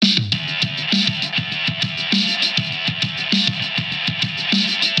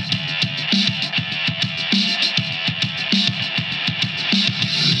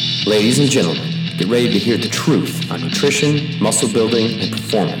Ladies and gentlemen, get ready to hear the truth on nutrition, muscle building, and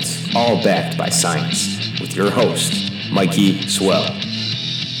performance, all backed by science, with your host, Mikey Swell.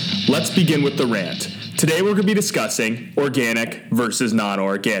 Let's begin with the rant. Today we're going to be discussing organic versus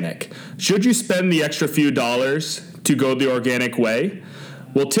non-organic. Should you spend the extra few dollars to go the organic way?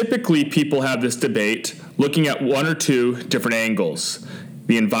 Well, typically people have this debate looking at one or two different angles: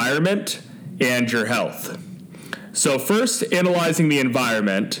 the environment and your health. So first, analyzing the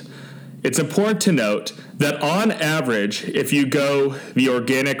environment, it's important to note that on average, if you go the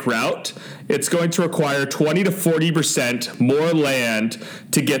organic route, it's going to require 20 to 40% more land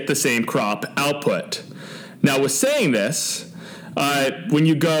to get the same crop output. Now, with saying this, when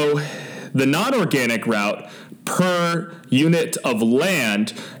you go the non-organic route, per unit of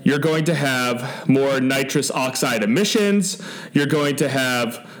land, you're going to have more nitrous oxide emissions, you're going to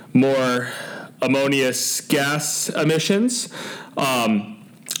have more ammonious gas emissions.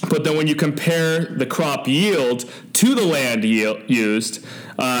 But then when you compare the crop yield to the land used,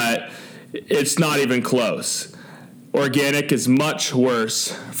 it's not even close. Organic is much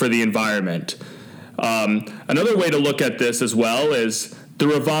worse for the environment. Another way to look at this as well is the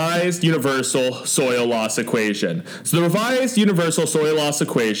revised universal soil loss equation. So the revised universal soil loss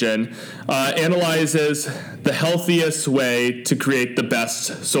equation analyzes the healthiest way to create the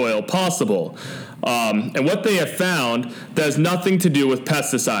best soil possible. And what they have found that has nothing to do with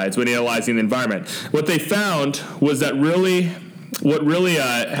pesticides when analyzing the environment. What they found was that what really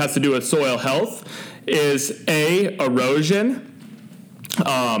has to do with soil health is A, erosion,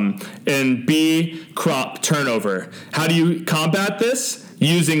 and B, crop turnover. How do you combat this?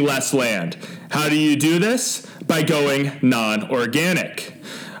 Using less land. How do you do this? By going non-organic.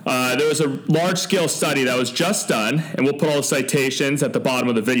 There was a large-scale study that was just done, and we'll put all the citations at the bottom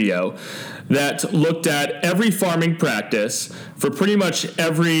of the video, that looked at every farming practice for pretty much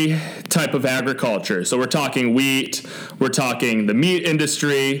every type of agriculture. So we're talking wheat, we're talking the meat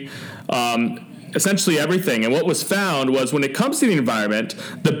industry, essentially everything. And what was found was when it comes to the environment,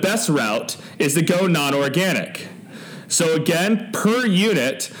 the best route is to go non-organic. So again, per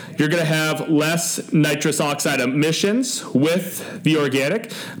unit, you're going to have less nitrous oxide emissions with the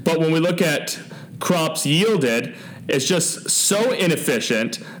organic. But when we look at crops yielded, it's just so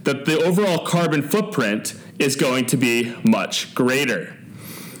inefficient that the overall carbon footprint is going to be much greater.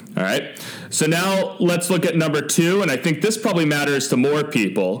 All right. So now let's look at number two, and I think this probably matters to more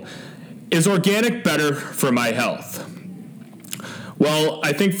people. Is organic better for my health? Well,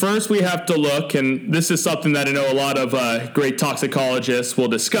 I think first we have to look, and this is something that I know a lot of great toxicologists will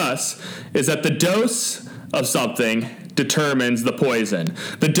discuss, is that the dose of something determines the poison.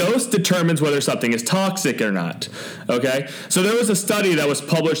 The dose determines whether something is toxic or not, okay? So there was a study that was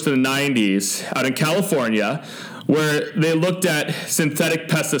published in the 90s out in California where they looked at synthetic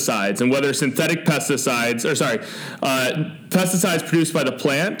pesticides and whether pesticides produced by the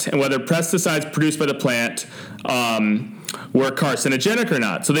plant and whether pesticides produced by the plant were carcinogenic or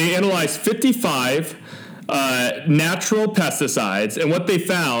not. So they analyzed 55 natural pesticides, and what they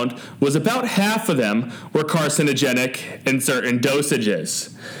found was about half of them were carcinogenic in certain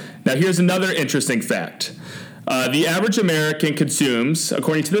dosages. Now, here's another interesting fact. The average American consumes,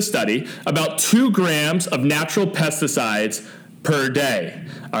 according to the study, about 2 grams of natural pesticides per day.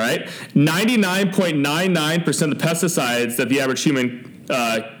 All right? 99.99% of the pesticides that the average human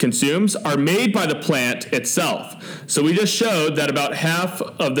consumes are made by the plant itself. So we just showed that about half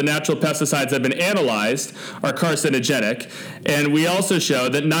of the natural pesticides that have been analyzed are carcinogenic, and we also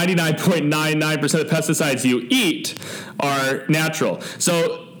showed that 99.99% of the pesticides you eat are natural.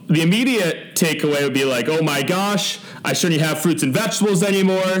 So the immediate takeaway would be like, oh my gosh, I shouldn't have fruits and vegetables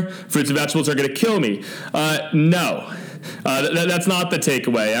anymore. Fruits and vegetables are going to kill me. No. That's not the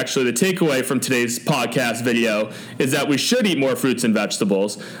takeaway. Actually, the takeaway from today's podcast video is that we should eat more fruits and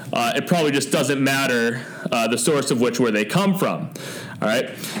vegetables. It probably just doesn't matter the source of where they come from. All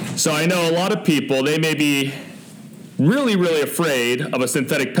right. So I know a lot of people, they may be really, really afraid of a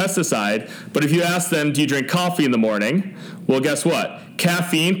synthetic pesticide, but if you ask them, do you drink coffee in the morning? Well, guess what?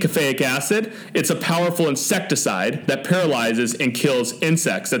 Caffeine, caffeic acid, it's a powerful insecticide that paralyzes and kills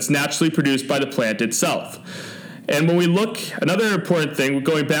insects that's naturally produced by the plant itself. And when we look, another important thing,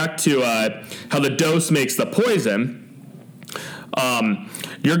 going back to how the dose makes the poison,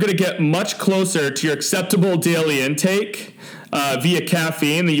 you're going to get much closer to your acceptable daily intake via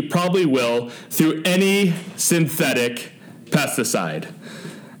caffeine than you probably will through any synthetic pesticide.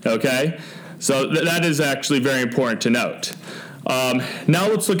 Okay? So that is actually very important to note. Now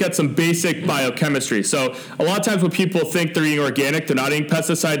let's look at some basic biochemistry. So a lot of times when people think they're eating organic, they're not eating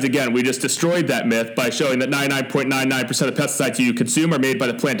pesticides. Again, we just destroyed that myth by showing that 99.99% of pesticides you consume are made by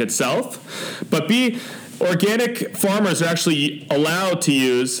the plant itself. But B, organic farmers are actually allowed to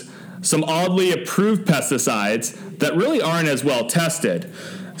use some oddly approved pesticides that really aren't as well tested.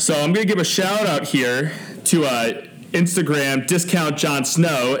 So I'm going to give a shout out here to Instagram Discount John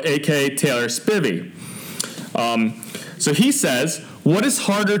Snow, aka Taylor Spivey. So he says, what is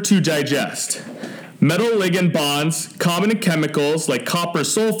harder to digest? Metal ligand bonds, common in chemicals like copper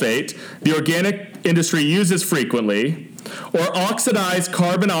sulfate, the organic industry uses frequently, or oxidized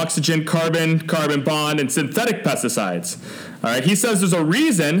carbon-oxygen, carbon-carbon bond, and synthetic pesticides. All right, he says there's a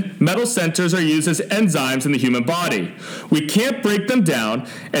reason metal centers are used as enzymes in the human body. We can't break them down,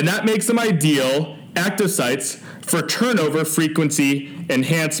 and that makes them ideal active sites for turnover frequency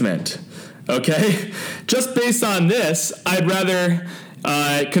enhancement. Okay? Just based on this, I'd rather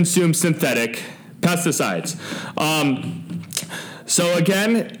consume synthetic pesticides. So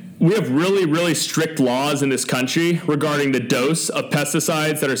again, we have really, really strict laws in this country regarding the dose of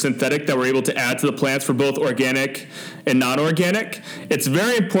pesticides that are synthetic that we're able to add to the plants for both organic and non-organic. It's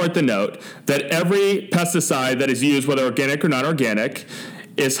very important to note that every pesticide that is used, whether organic or non-organic,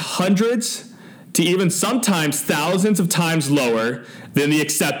 is hundreds to even sometimes thousands of times lower than the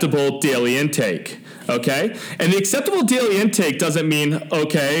acceptable daily intake. Okay? And the acceptable daily intake doesn't mean,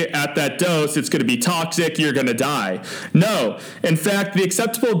 okay, at that dose, it's going to be toxic, you're going to die. No. In fact, the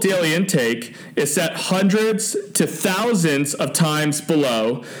acceptable daily intake is set hundreds to thousands of times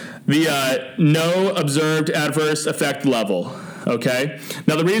below the no observed adverse effect level. Okay?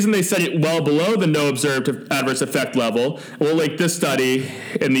 Now, the reason they set it well below the no observed adverse effect level, we'll link this study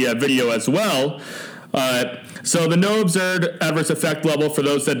in the video as well. So the no observed adverse effect level, for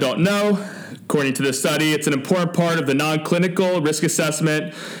those that don't know, according to this study, it's an important part of the non-clinical risk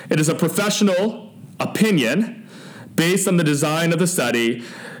assessment. It is a professional opinion based on the design of the study,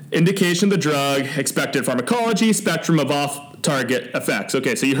 indication of the drug, expected pharmacology, spectrum of off-target effects.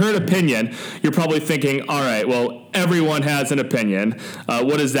 Okay, so you heard opinion. You're probably thinking, all right, well, everyone has an opinion.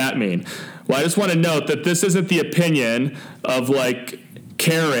 What does that mean? Well, I just want to note that this isn't the opinion of, like,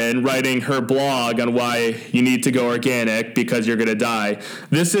 Karen writing her blog on why you need to go organic because you're going to die.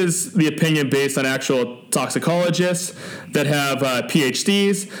 This is the opinion based on actual toxicologists that have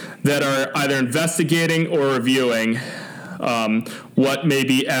PhDs that are either investigating or reviewing what may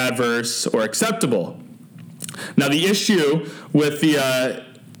be adverse or acceptable. Now, the issue with the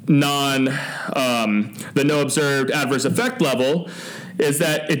no observed adverse effect level is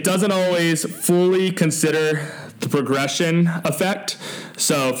that it doesn't always fully consider the progression effect.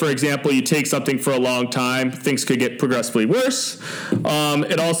 So, for example, you take something for a long time, things could get progressively worse.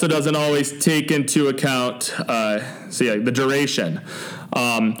 It also doesn't always take into account the duration.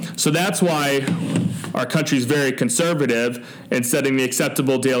 So that's why our country is very conservative in setting the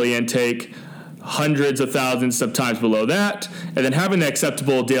acceptable daily intake hundreds of thousands of times below that, and then having the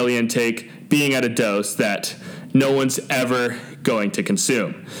acceptable daily intake being at a dose that no one's ever going to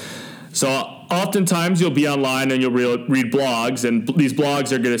consume. So oftentimes you'll be online and you'll read blogs, and these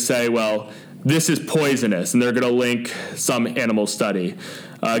blogs are going to say, well, this is poisonous, and they're going to link some animal study.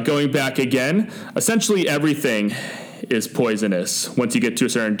 Going back again, essentially everything is poisonous once you get to a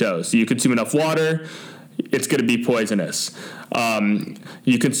certain dose. You consume enough water, it's going to be poisonous.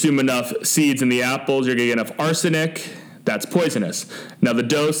 You consume enough seeds in the apples, you're going to get enough arsenic, that's poisonous. Now, the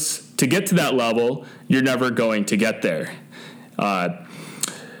dose to get to that level, you're never going to get there.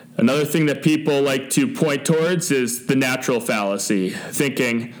 Another thing that people like to point towards is the natural fallacy,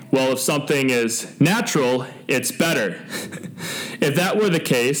 thinking, well, if something is natural, it's better. If that were the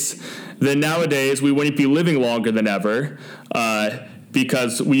case, then nowadays we wouldn't be living longer than ever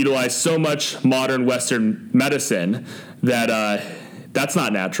because we utilize so much modern Western medicine that that's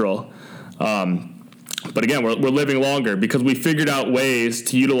not natural. But again, we're living longer because we figured out ways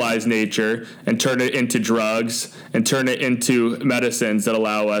to utilize nature and turn it into drugs and turn it into medicines that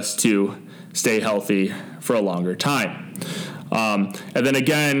allow us to stay healthy for a longer time. And then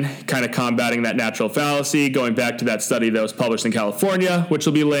again, kind of combating that natural fallacy, going back to that study that was published in California, which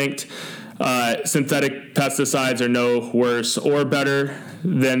will be linked, synthetic pesticides are no worse or better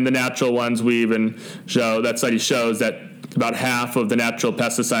than the natural ones. We even show, that study shows that about half of the natural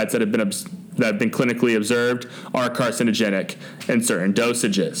pesticides that have been clinically observed are carcinogenic in certain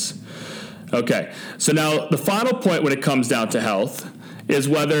dosages. Okay, so now the final point when it comes down to health is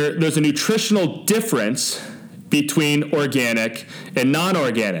whether there's a nutritional difference between organic and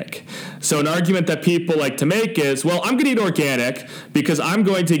non-organic. So an argument that people like to make is, well, I'm going to eat organic because I'm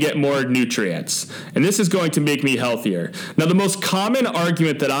going to get more nutrients, and this is going to make me healthier. Now, the most common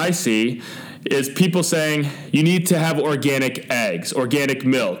argument that I see is people saying you need to have organic eggs, organic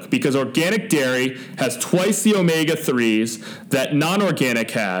milk, because organic dairy has twice the omega-3s that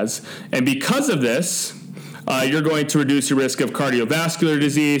non-organic has, and because of this, you're going to reduce your risk of cardiovascular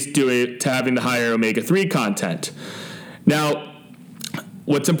disease due to having the higher omega-3 content. Now,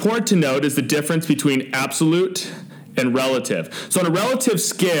 what's important to note is the difference between absolute and relative. So on a relative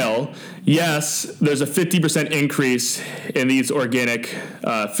scale, yes, there's a 50% increase in these organic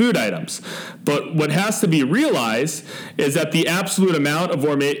food items. But what has to be realized is that the absolute amount of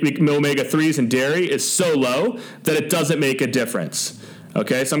omega-3s in dairy is so low that it doesn't make a difference.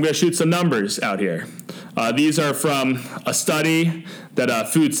 Okay, so I'm going to shoot some numbers out here. These are from a study that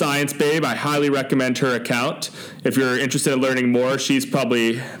Food Science Babe, I highly recommend her account. If you're interested in learning more, she's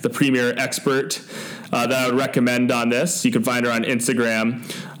probably the premier expert that I would recommend on this. You can find her on Instagram.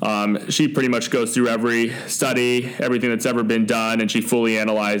 She pretty much goes through every study, everything that's ever been done, and she fully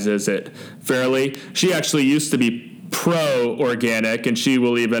analyzes it fairly. She actually used to be pro-organic, and she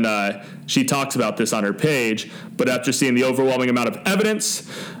will even, she talks about this on her page, but after seeing the overwhelming amount of evidence,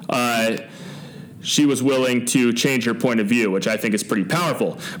 she was willing to change her point of view, which I think is pretty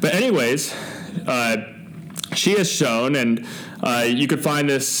powerful. But anyways, she has shown, and you could find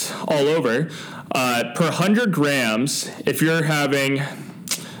this all over, per 100 grams, if you're having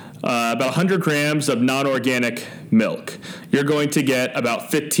about 100 grams of non-organic milk, you're going to get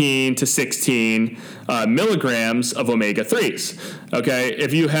about 15 to 16 milligrams of omega-3s. Okay,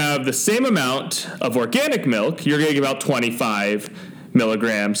 if you have the same amount of organic milk, you're going to get about 25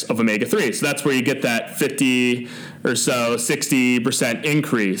 milligrams of omega-3. So that's where you get that 50 or so, 60%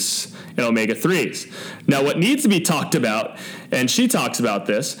 increase in omega-3s. Now, what needs to be talked about, and she talks about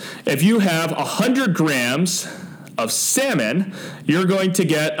this, if you have 100 grams of salmon, you're going to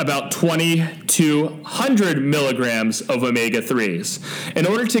get about 20 to 100 milligrams of omega-3s. In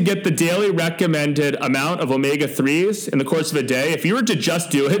order to get the daily recommended amount of omega-3s in the course of a day, if you were to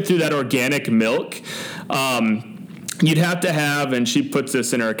just do it through that organic milk, you'd have to have, and she puts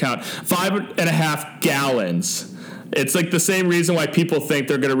this in her account, 5.5 gallons. It's like the same reason why people think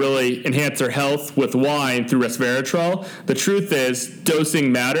they're going to really enhance their health with wine through resveratrol. The truth is,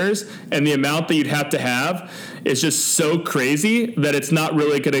 dosing matters, and the amount that you'd have to have is just so crazy that it's not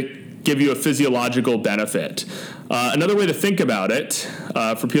really going to give you a physiological benefit. Another way to think about it,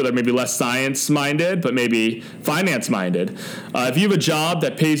 for people that are maybe less science-minded, but maybe finance-minded, if you have a job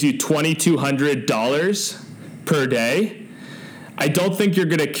that pays you $2,200 per day, I don't think you're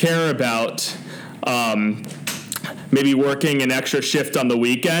going to care about maybe working an extra shift on the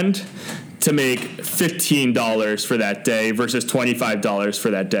weekend to make $15 for that day versus $25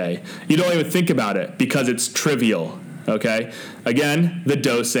 for that day. You don't even think about it because it's trivial, okay? Again, the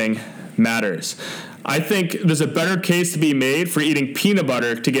dosing matters. I think there's a better case to be made for eating peanut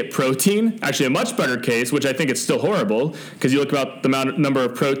butter to get protein. Actually, a much better case, which I think is still horrible, because you look about the number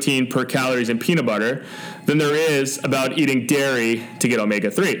of protein per calories in peanut butter, than there is about eating dairy to get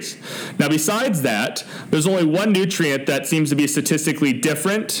omega-3s. Now, besides that, there's only one nutrient that seems to be statistically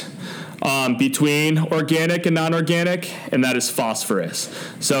different between organic and non-organic, and that is phosphorus.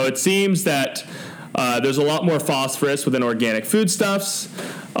 So it seems that there's a lot more phosphorus within organic foodstuffs.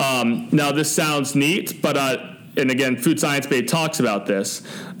 Now, this sounds neat, but, and again, Food Science Babe talks about this.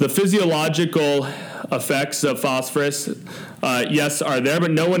 The physiological effects of phosphorus, yes, are there,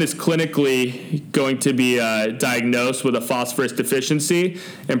 but no one is clinically going to be diagnosed with a phosphorus deficiency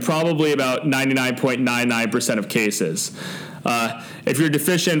in probably about 99.99% of cases. If you're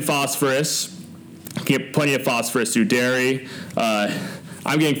deficient in phosphorus, you get plenty of phosphorus through dairy.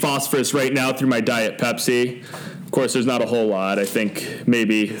 I'm getting phosphorus right now through my Diet Pepsi. Of course, there's not a whole lot. I think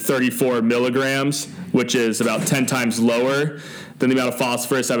maybe 34 milligrams, which is about 10 times lower than the amount of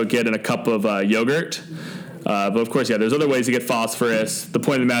phosphorus I would get in a cup of yogurt. But of course, yeah, there's other ways to get phosphorus. The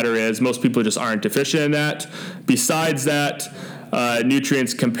point of the matter is most people just aren't deficient in that. Besides that,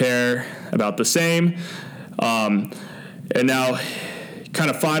 nutrients compare about the same. And now, kind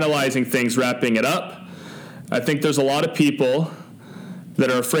of finalizing things, wrapping it up, I think there's a lot of people that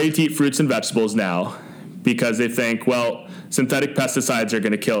are afraid to eat fruits and vegetables now because they think, well, synthetic pesticides are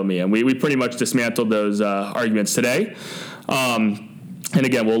going to kill me. And we pretty much dismantled those arguments today. And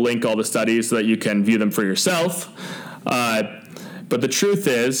again, we'll link all the studies so that you can view them for yourself. But the truth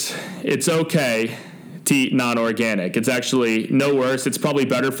is, it's okay to eat non-organic. It's actually no worse. It's probably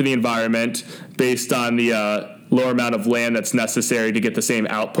better for the environment based on the lower amount of land that's necessary to get the same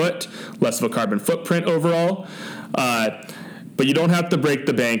output, less of a carbon footprint overall. But you don't have to break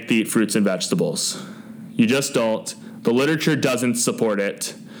the bank to eat fruits and vegetables. You just don't. The literature doesn't support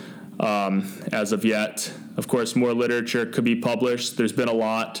it as of yet. Of course, more literature could be published. There's been a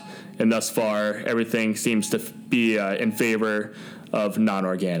lot, and thus far, everything seems to be in favor of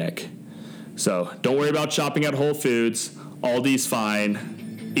non-organic. So don't worry about shopping at Whole Foods. Aldi's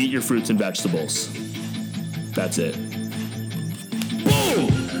fine. Eat your fruits and vegetables. That's it. Boom!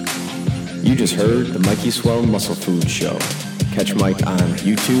 You just heard the Mikey Swell Muscle Food Show. Catch Mike on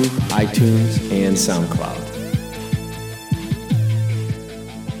YouTube, iTunes, and SoundCloud.